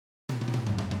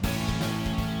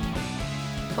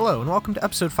Hello, and welcome to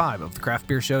episode 5 of the Craft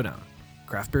Beer Showdown.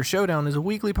 Craft Beer Showdown is a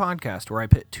weekly podcast where I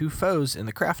pit two foes in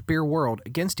the craft beer world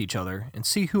against each other and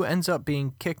see who ends up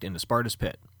being kicked into Sparta's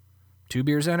pit. 2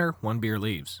 beers enter, 1 beer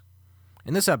leaves.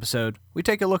 In this episode, we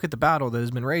take a look at the battle that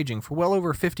has been raging for well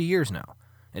over 50 years now.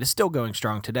 It is still going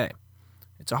strong today.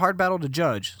 It's a hard battle to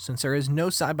judge since there is no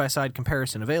side-by-side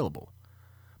comparison available,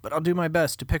 but I'll do my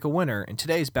best to pick a winner in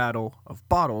today's battle of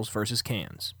bottles versus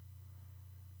cans.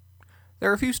 There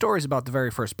are a few stories about the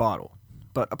very first bottle,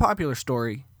 but a popular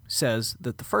story says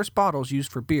that the first bottles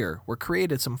used for beer were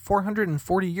created some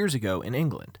 440 years ago in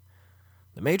England.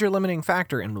 The major limiting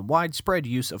factor in the widespread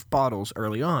use of bottles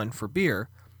early on for beer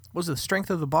was the strength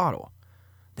of the bottle.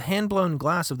 The hand-blown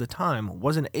glass of the time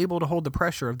wasn't able to hold the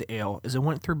pressure of the ale as it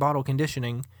went through bottle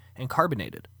conditioning and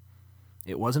carbonated.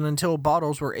 It wasn't until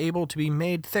bottles were able to be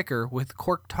made thicker with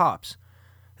cork tops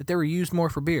that they were used more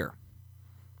for beer.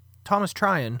 Thomas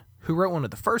Tryon, who wrote one of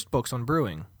the first books on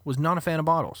brewing, was not a fan of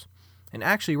bottles, and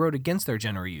actually wrote against their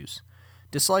general use,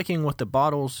 disliking what the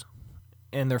bottles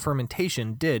and their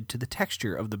fermentation did to the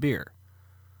texture of the beer.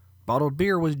 Bottled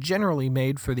beer was generally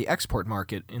made for the export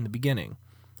market in the beginning,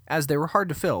 as they were hard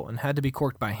to fill and had to be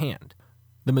corked by hand.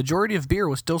 The majority of beer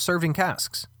was still served in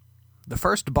casks. The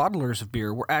first bottlers of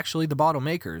beer were actually the bottle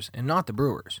makers and not the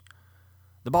brewers.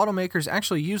 The bottle makers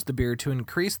actually used the beer to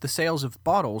increase the sales of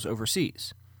bottles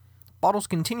overseas. Bottles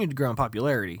continued to grow in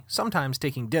popularity, sometimes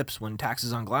taking dips when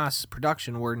taxes on glass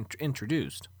production were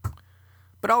introduced,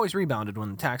 but always rebounded when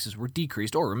the taxes were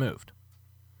decreased or removed.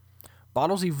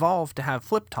 Bottles evolved to have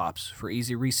flip tops for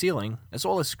easy resealing, as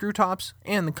well as screw tops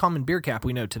and the common beer cap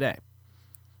we know today.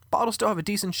 Bottles still have a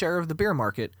decent share of the beer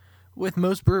market, with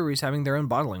most breweries having their own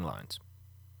bottling lines.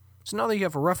 So now that you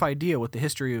have a rough idea what the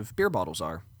history of beer bottles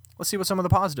are, let's see what some of the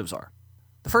positives are.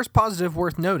 The first positive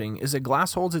worth noting is that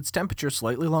glass holds its temperature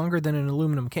slightly longer than an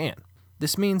aluminum can.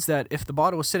 This means that if the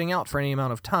bottle is sitting out for any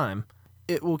amount of time,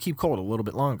 it will keep cold a little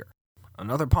bit longer.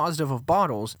 Another positive of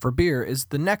bottles for beer is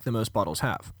the neck that most bottles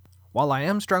have. While I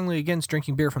am strongly against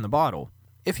drinking beer from the bottle,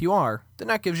 if you are, the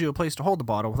neck gives you a place to hold the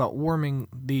bottle without warming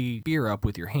the beer up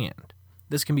with your hand.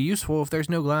 This can be useful if there's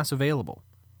no glass available.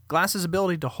 Glass's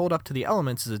ability to hold up to the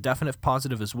elements is a definite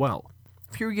positive as well.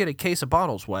 If you were to get a case of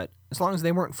bottles wet, as long as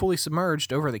they weren't fully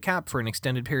submerged over the cap for an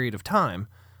extended period of time,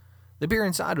 the beer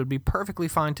inside would be perfectly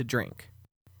fine to drink.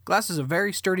 Glass is a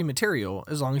very sturdy material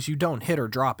as long as you don't hit or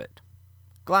drop it.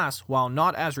 Glass, while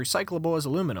not as recyclable as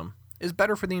aluminum, is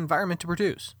better for the environment to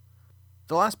produce.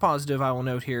 The last positive I will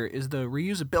note here is the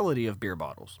reusability of beer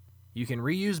bottles. You can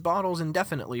reuse bottles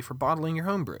indefinitely for bottling your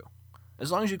homebrew.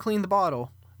 As long as you clean the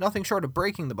bottle, nothing short of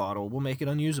breaking the bottle will make it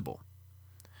unusable.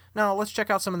 Now, let's check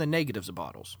out some of the negatives of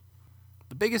bottles.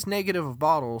 The biggest negative of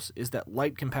bottles is that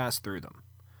light can pass through them.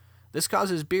 This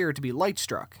causes beer to be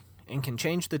light-struck and can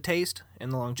change the taste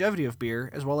and the longevity of beer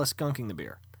as well as skunking the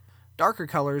beer. Darker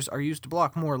colors are used to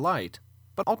block more light,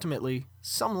 but ultimately,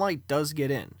 some light does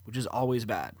get in, which is always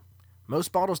bad.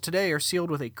 Most bottles today are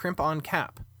sealed with a crimp-on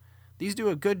cap. These do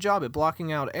a good job at blocking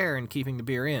out air and keeping the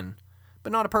beer in,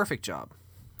 but not a perfect job.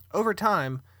 Over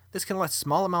time, this can let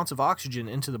small amounts of oxygen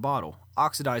into the bottle,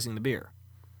 oxidizing the beer.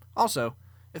 Also,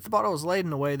 if the bottle is laid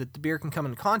in a way that the beer can come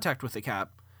in contact with the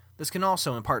cap, this can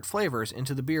also impart flavors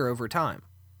into the beer over time.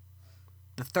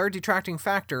 The third detracting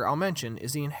factor I'll mention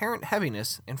is the inherent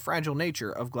heaviness and fragile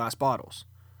nature of glass bottles.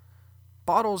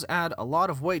 Bottles add a lot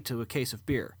of weight to a case of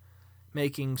beer,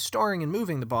 making storing and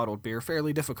moving the bottled beer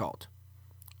fairly difficult.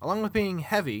 Along with being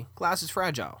heavy, glass is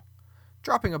fragile.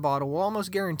 Dropping a bottle will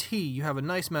almost guarantee you have a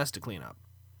nice mess to clean up.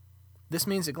 This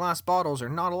means that glass bottles are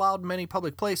not allowed in many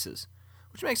public places,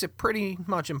 which makes it pretty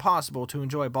much impossible to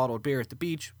enjoy bottled beer at the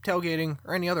beach, tailgating,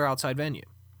 or any other outside venue.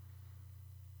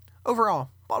 Overall,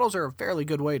 bottles are a fairly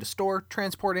good way to store,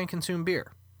 transport, and consume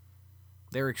beer.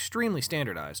 They're extremely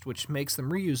standardized, which makes them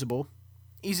reusable,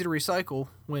 easy to recycle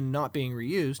when not being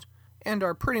reused, and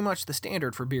are pretty much the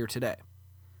standard for beer today.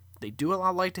 They do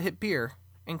allow light to hit beer,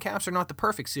 and caps are not the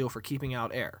perfect seal for keeping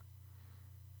out air.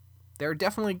 They're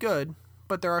definitely good,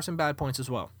 but there are some bad points as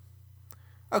well.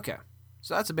 Okay,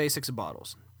 so that's the basics of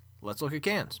bottles. Let's look at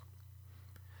cans.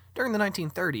 During the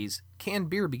 1930s, canned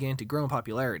beer began to grow in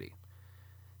popularity.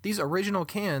 These original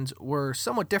cans were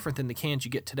somewhat different than the cans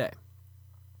you get today.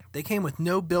 They came with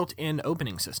no built-in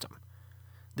opening system.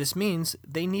 This means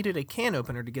they needed a can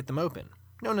opener to get them open,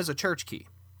 known as a church key.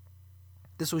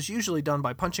 This was usually done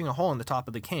by punching a hole in the top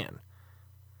of the can.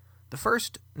 The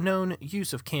first known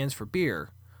use of cans for beer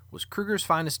was Kruger's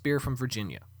Finest Beer from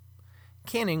Virginia.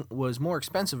 Canning was more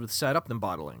expensive to set up than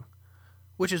bottling,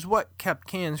 which is what kept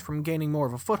cans from gaining more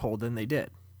of a foothold than they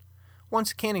did.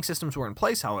 Once canning systems were in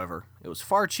place, however, it was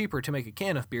far cheaper to make a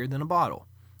can of beer than a bottle,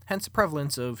 hence the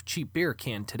prevalence of cheap beer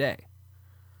canned today.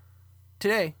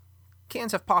 Today,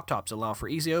 cans have pop tops that allow for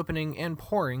easy opening and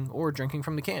pouring or drinking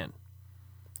from the can.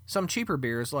 Some cheaper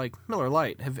beers like Miller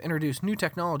Lite have introduced new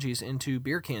technologies into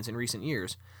beer cans in recent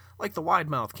years, like the wide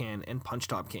mouth can and punch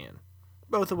top can,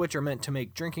 both of which are meant to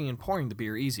make drinking and pouring the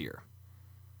beer easier.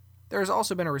 There has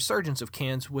also been a resurgence of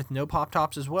cans with no pop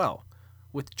tops as well,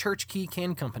 with Church Key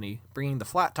Can Company bringing the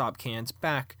flat top cans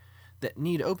back that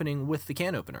need opening with the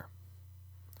can opener.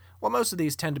 While most of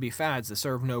these tend to be fads that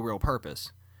serve no real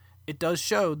purpose, it does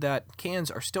show that cans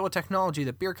are still a technology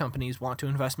that beer companies want to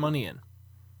invest money in.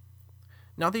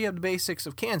 Now that you have the basics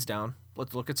of cans down,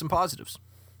 let's look at some positives.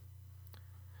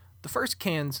 The first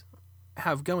cans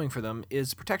have going for them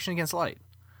is protection against light.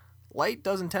 Light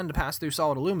doesn't tend to pass through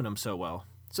solid aluminum so well,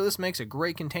 so this makes a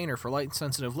great container for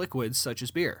light-sensitive liquids such as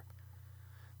beer.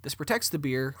 This protects the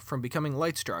beer from becoming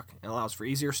light-struck and allows for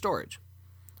easier storage,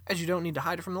 as you don't need to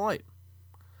hide it from the light.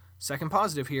 Second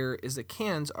positive here is that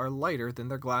cans are lighter than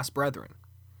their glass brethren.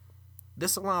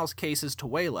 This allows cases to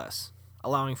weigh less,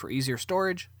 allowing for easier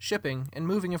storage, shipping, and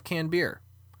moving of canned beer.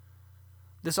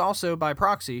 This also, by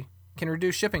proxy, can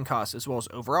reduce shipping costs as well as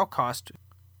overall cost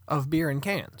of beer in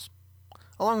cans.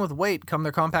 Along with weight come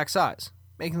their compact size,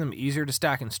 making them easier to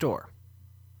stack and store.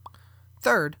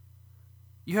 Third,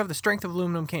 you have the strength of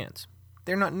aluminum cans.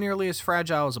 They're not nearly as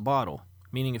fragile as a bottle,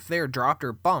 meaning if they are dropped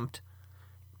or bumped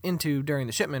into during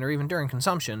the shipment or even during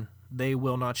consumption, they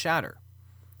will not shatter.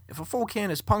 If a full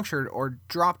can is punctured or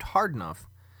dropped hard enough,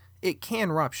 it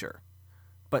can rupture,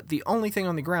 but the only thing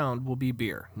on the ground will be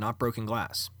beer, not broken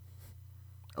glass.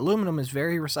 Aluminum is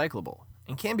very recyclable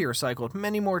and can be recycled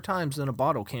many more times than a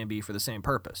bottle can be for the same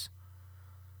purpose.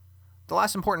 The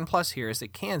last important plus here is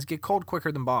that cans get cold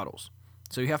quicker than bottles,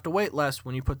 so you have to wait less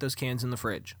when you put those cans in the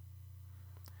fridge.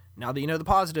 Now that you know the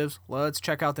positives, let's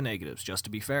check out the negatives, just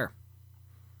to be fair.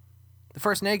 The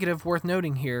first negative worth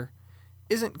noting here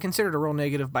isn't considered a real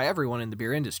negative by everyone in the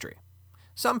beer industry.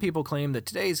 Some people claim that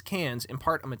today's cans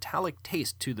impart a metallic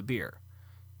taste to the beer,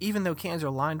 even though cans are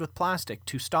lined with plastic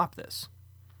to stop this.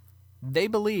 They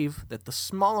believe that the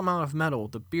small amount of metal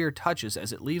the beer touches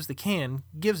as it leaves the can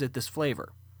gives it this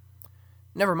flavor.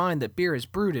 Never mind that beer is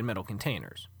brewed in metal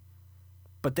containers.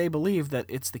 But they believe that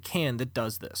it's the can that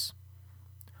does this.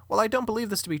 While I don't believe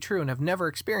this to be true and have never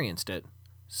experienced it,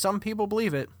 some people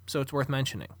believe it, so it's worth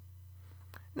mentioning.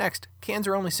 Next, cans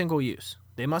are only single use.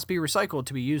 They must be recycled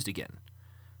to be used again.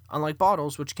 Unlike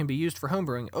bottles, which can be used for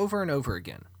homebrewing over and over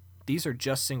again, these are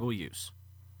just single use.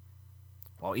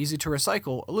 While easy to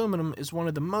recycle, aluminum is one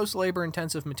of the most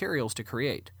labor-intensive materials to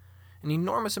create. An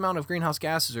enormous amount of greenhouse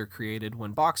gases are created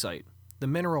when bauxite, the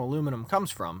mineral aluminum comes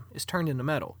from, is turned into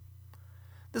metal.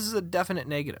 This is a definite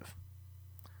negative.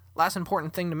 Last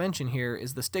important thing to mention here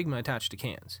is the stigma attached to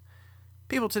cans.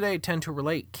 People today tend to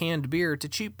relate canned beer to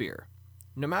cheap beer,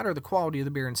 no matter the quality of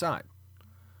the beer inside.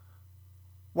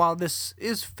 While this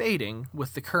is fading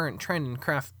with the current trend in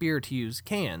craft beer to use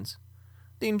cans,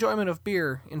 the enjoyment of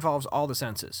beer involves all the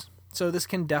senses, so this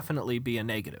can definitely be a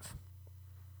negative.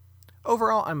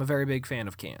 Overall, I'm a very big fan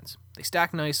of cans. They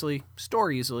stack nicely,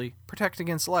 store easily, protect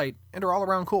against light, and are all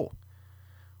around cool.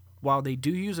 While they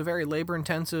do use a very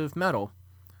labor-intensive metal,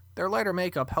 their lighter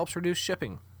makeup helps reduce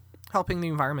shipping, helping the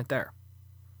environment there.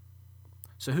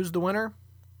 So who's the winner?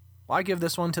 Well, I give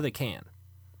this one to the can.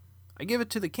 I give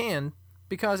it to the can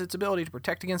because its ability to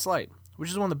protect against light, which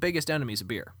is one of the biggest enemies of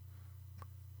beer.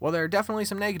 While there are definitely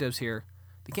some negatives here,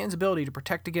 the can's ability to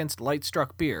protect against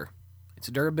light-struck beer, its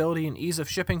durability and ease of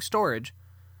shipping storage,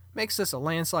 makes this a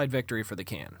landslide victory for the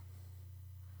can.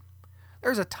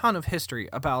 There's a ton of history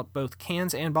about both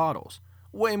cans and bottles,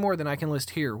 way more than I can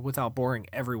list here without boring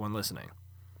everyone listening.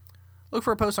 Look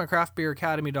for a post on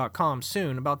craftbeeracademy.com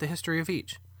soon about the history of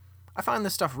each. I find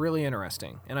this stuff really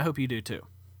interesting, and I hope you do too.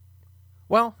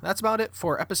 Well, that's about it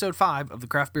for episode 5 of the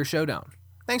Craft Beer Showdown.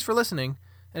 Thanks for listening,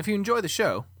 and if you enjoy the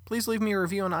show, please leave me a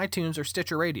review on iTunes or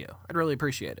Stitcher Radio. I'd really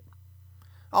appreciate it.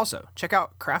 Also, check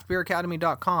out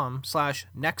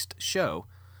craftbeeracademy.com/nextshow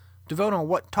to vote on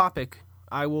what topic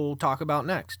I will talk about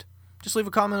next. Just leave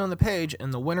a comment on the page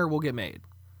and the winner will get made.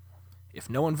 If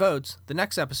no one votes, the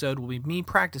next episode will be me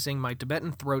practicing my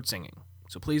Tibetan throat singing,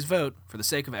 so please vote for the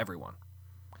sake of everyone.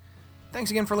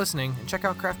 Thanks again for listening, and check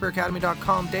out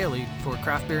craftbeeracademy.com daily for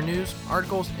craft beer news,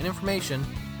 articles, and information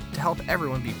to help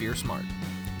everyone be beer smart.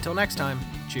 Until next time,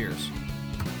 cheers.